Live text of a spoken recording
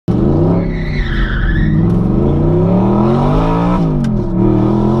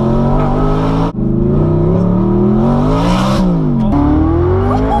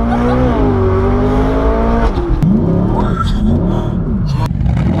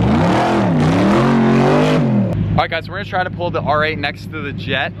guys, we're gonna try to pull the R8 next to the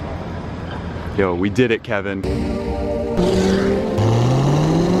Jet. Yo, we did it, Kevin.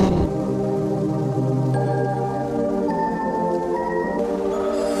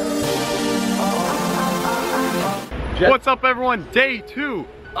 What's up, everyone? Day 2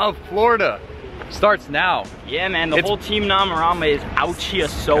 of Florida starts now. Yeah, man, the whole team Namarama is out here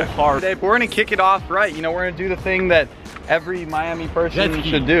so hard. Today, we're gonna kick it off right. You know, we're gonna do the thing that every Miami person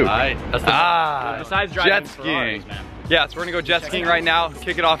should do. Right. That's the besides driving jet skiing. Ferraris, man. Yeah, so we're gonna go jet skiing right now.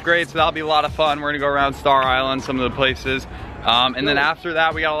 Kick it off great, so that'll be a lot of fun. We're gonna go around Star Island, some of the places. And then after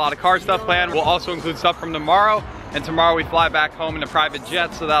that, we got a lot of car stuff planned. We'll also include stuff from tomorrow. And tomorrow we fly back home in a private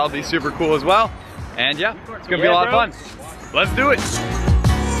jet, so that'll be super cool as well. And yeah, it's gonna be a lot of fun. Let's do it.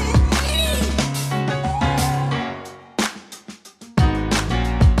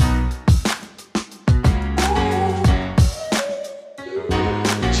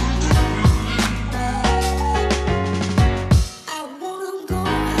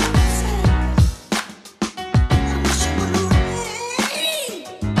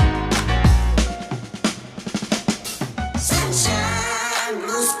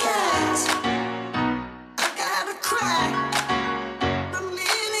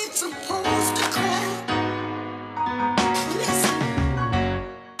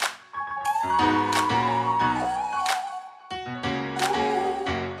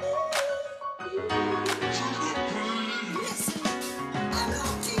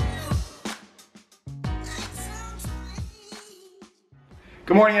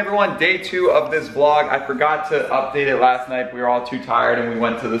 Good morning, everyone. Day 2 of this vlog. I forgot to update it last night. We were all too tired and we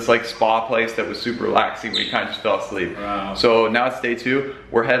went to this like spa place that was super relaxing. We kind of just fell asleep. Wow. So now it's day 2.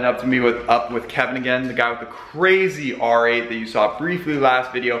 We're heading up to meet with Kevin again, the guy with the crazy R8 that you saw briefly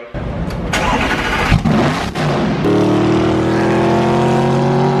last video.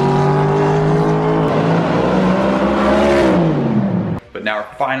 But now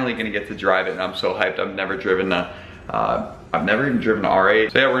we're finally gonna get to drive it and I'm so hyped. I've never driven I've never even driven an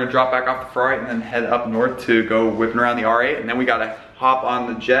R8. So yeah, we're gonna drop back off the Ferrari and then head up north to go whipping around the R8, and then we gotta hop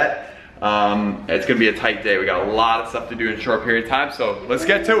on the Jet. It's gonna be a tight day. We got a lot of stuff to do in a short period of time, so let's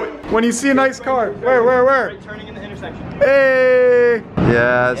get to it. When you see a nice car, where? Right, turning in the intersection. Hey!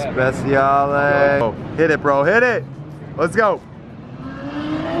 Yeah, speciale. Oh, hit it, bro, hit it. Let's go.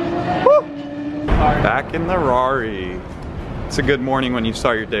 Woo! Back in the Rari. It's a good morning when you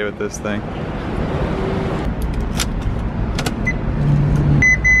start your day with this thing.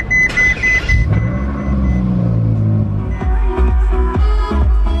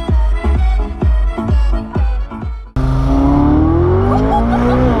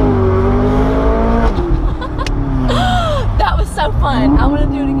 I want to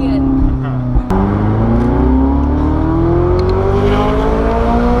do it again.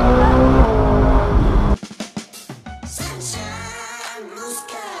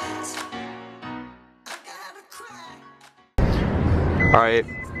 All right,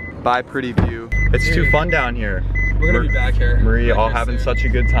 bye pretty view. It's too fun down here. We're gonna be back here. Marie, all having such a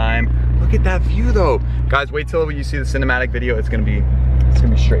good time. Look at that view though. Guys, wait till you see the cinematic video. It's gonna be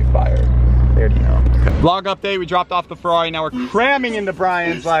straight fire. They already know. Okay. Vlog update, we dropped off the Ferrari. Now we're cramming into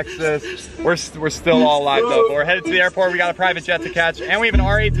Brian's Lexus. We're still all live though, but we're headed to the airport. We got a private jet to catch and we have an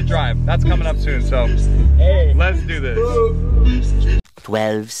R8 to drive. That's coming up soon, so hey, let's do this.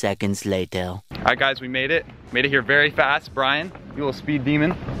 12 seconds later. All right guys, we made it. Made it here very fast. Brian, you little speed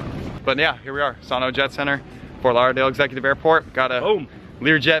demon. But yeah, here we are, Sano Jet Center, Fort Lauderdale Executive Airport. Got a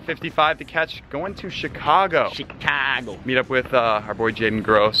Learjet 55 to catch, going to Chicago. Meet up with our boy Jaden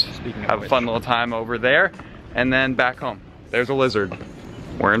Gross. Have a fun little time over there, and then back home. There's a lizard.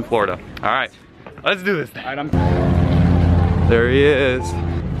 We're in Florida. All right, let's do this thing. All right, there he is.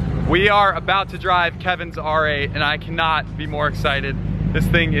 We are about to drive Kevin's R8, and I cannot be more excited. This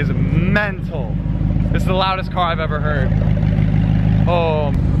thing is mental. This is the loudest car I've ever heard.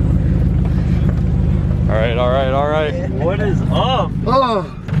 Oh. All right. What is up? Oh. All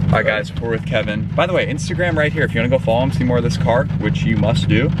right guys, we're with Kevin. By the way, Instagram right here. If you wanna go follow him, see more of this car, which you must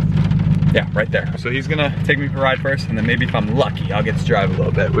do. Yeah, right there. So he's gonna take me for a ride first, and then maybe if I'm lucky, I'll get to drive a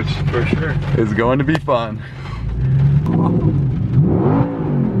little bit, which for sure is going to be fun.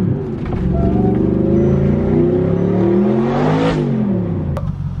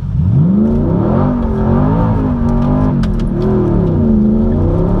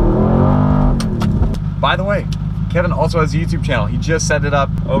 By the way, Kevin also has a YouTube channel. He just set it up.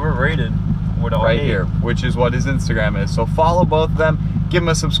 Overrated. Right here, which is what his Instagram is. So follow both of them. Give him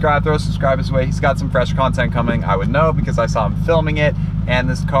a subscribe, throw a subscribe his way. He's got some fresh content coming. I would know because I saw him filming it. And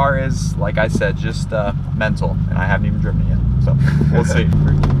this car is, like I said, just mental. And I haven't even driven it yet. So we'll see.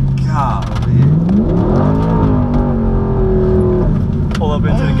 Golly. up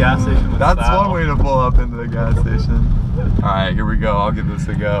into the gas station with That's style. one way to pull up into the gas station. All right, here we go. I'll give this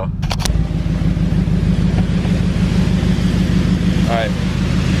a go. All right.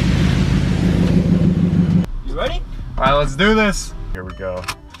 You ready? All right, let's do this. Here we go.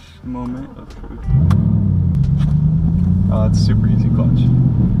 Moment of truth. Oh, that's super easy clutch.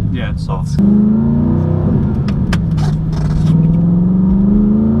 Yeah, it's soft.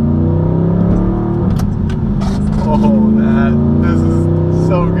 Oh, this is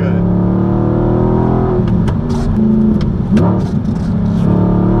so good.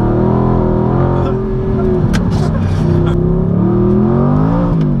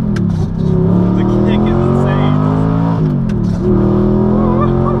 The kick is insane.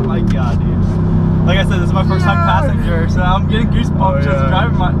 Oh my god, dude. Like I said, this is my first time passenger, so I'm getting goosebumps just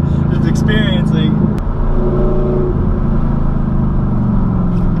driving just experiencing.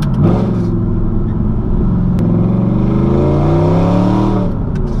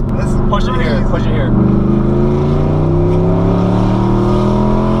 Push it here, push it here.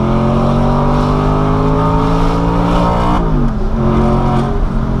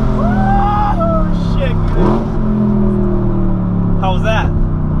 Oh, shit. How was that?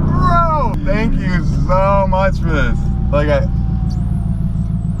 Bro, thank you so much for this. Like, I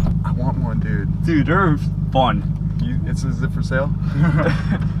want one, dude. Dude, they're fun. Is it for sale?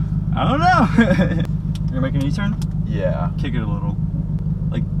 I don't know. You're gonna make an U-turn? Yeah. Kick it a little.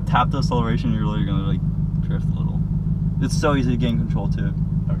 Like, tap the acceleration, you're literally gonna, like, drift a little. It's so easy to gain control, too.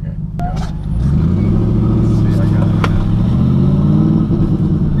 Okay. Go. Let's see, I got it.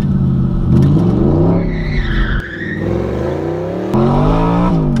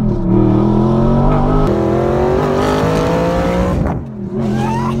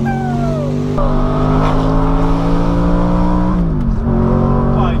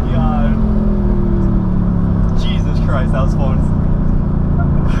 That was fun.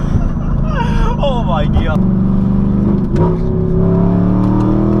 Oh my god.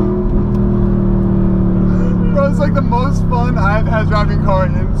 Bro, it's like the most fun I've had driving a car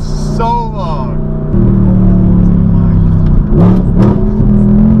in so long.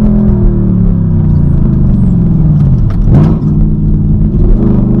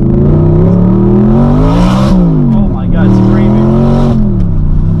 Oh my god, it's screaming.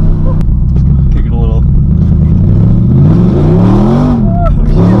 Kick it a little.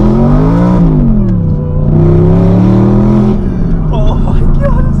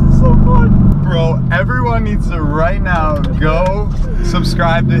 Everyone needs to right now go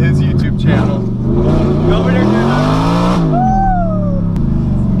subscribe to his YouTube channel. Go over there,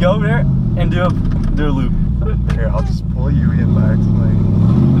 go over there and do a loop. Here, I'll just pull you in by accident.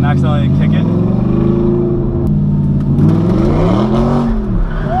 And accidentally kick it.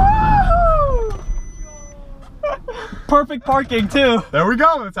 Perfect parking too. There we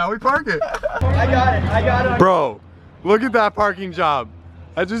go. That's how we park it. I got it. Bro, look at that parking job.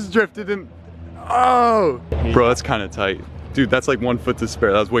 I just drifted in. Oh! Bro, that's kind of tight. Dude, that's like 1 foot to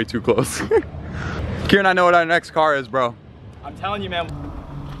spare. That was way too close. Kieran, I know what our next car is, bro. I'm telling you, man.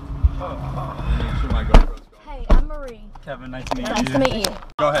 Hey, I'm Marie. Kevin, nice to meet you. Nice to meet you.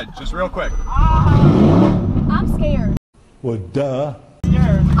 Go ahead, just real quick. I'm scared. Well, duh.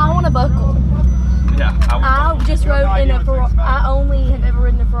 I want to buckle. Yeah, I just rode in a Ferrari. I only have ever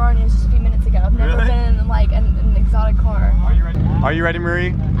ridden a Ferrari, and it was just a few minutes ago. I've never been in like an exotic car. Are you ready? Are you ready,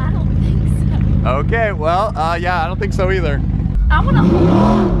 Marie? I don't think so. Okay, well, yeah, I don't think so either. I want to.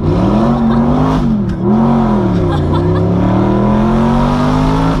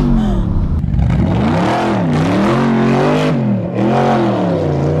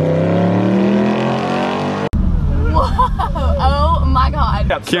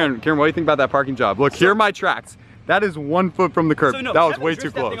 Kieran, what do you think about that parking job? Look, here are my tracks. That is 1 foot from the curb. So no, that was Kevin way drifts too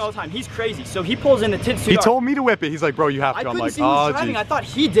that close. thing all the time. He's crazy. So he pulls in the tits too He hard. told me to whip it. He's like, bro, you have to. I I'm couldn't like, see who was oh, driving. geez. I thought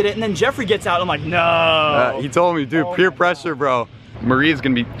he did it, and then Jeffrey gets out. I'm like, no. He told me, dude, peer pressure, bro. Marie is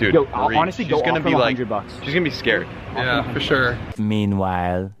gonna be, dude. Yo, Marie, honestly, she's go gonna off be from like, $100. she's gonna be scared. Yeah, for sure.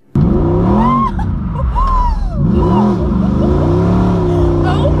 Meanwhile. Oh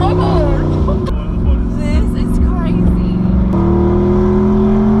my god! This is crazy.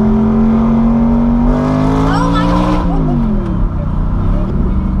 Oh my god!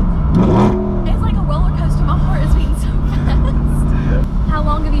 It's like a roller coaster. My heart is beating so fast. How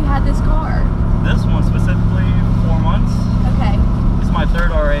long have you had this car? This one specifically 4 months. Okay. This is my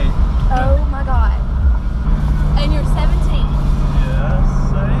third R8. Oh my god. And you're 17.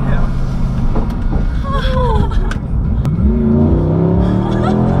 Yes, I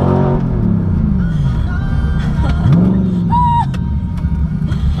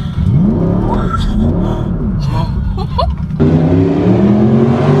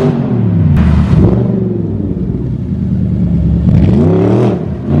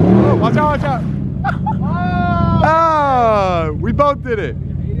did it.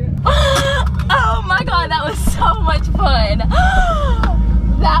 Oh my god, that was so much fun.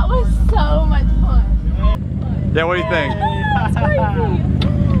 That was so much fun. Yeah, what do you think? That's crazy.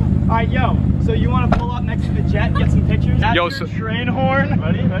 All right, yo. So you want to pull up next to the jet, get some pictures? That's Yo, your so train horn.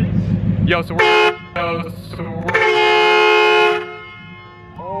 Ready? Yo, so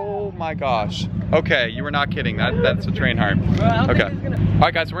oh my gosh. Okay, you were not kidding. That's a train horn. Okay. All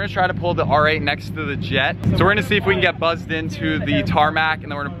right, guys, so we're gonna try to pull the R8 next to the jet. So we're gonna see if we can get buzzed into the tarmac,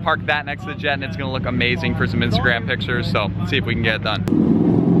 and then we're gonna park that next to the jet, and it's gonna look amazing for some Instagram pictures. So let's see if we can get it done.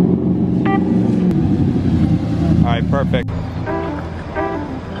 All right, perfect.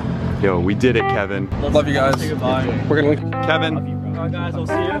 Yo, we did it, Kevin. Love you guys. We're gonna link. Kevin, All right, guys, I'll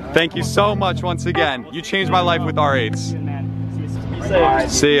see you. thank you so much once again. You changed my life with R8s. Be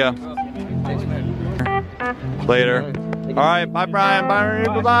safe. See ya. Later. All right, bye Brian, bye,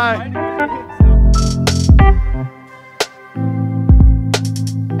 bye-bye.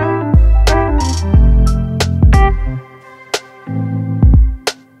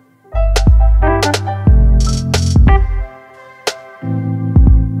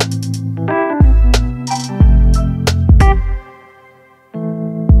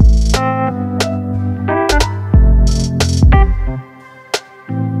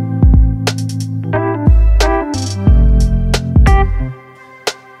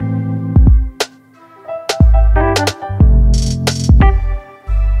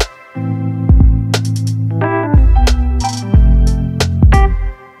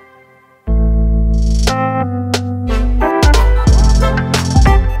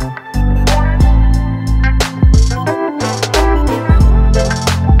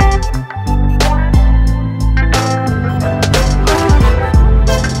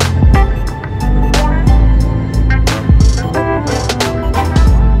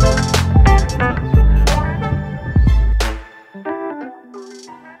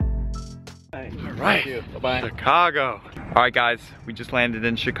 Right, Chicago. All right, guys, we just landed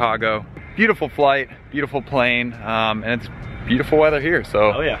in Chicago. Beautiful flight, beautiful plane, and it's beautiful weather here,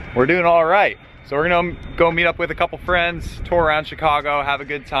 so we're doing all right. So we're gonna go meet up with a couple friends, tour around Chicago, have a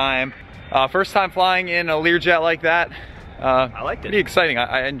good time. First time flying in a Learjet like that. I liked it. Pretty exciting.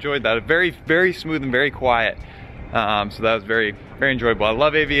 I enjoyed that. Very, very smooth and very quiet. So that was very, very enjoyable. I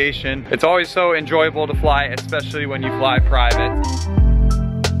love aviation. It's always so enjoyable to fly, especially when you fly private.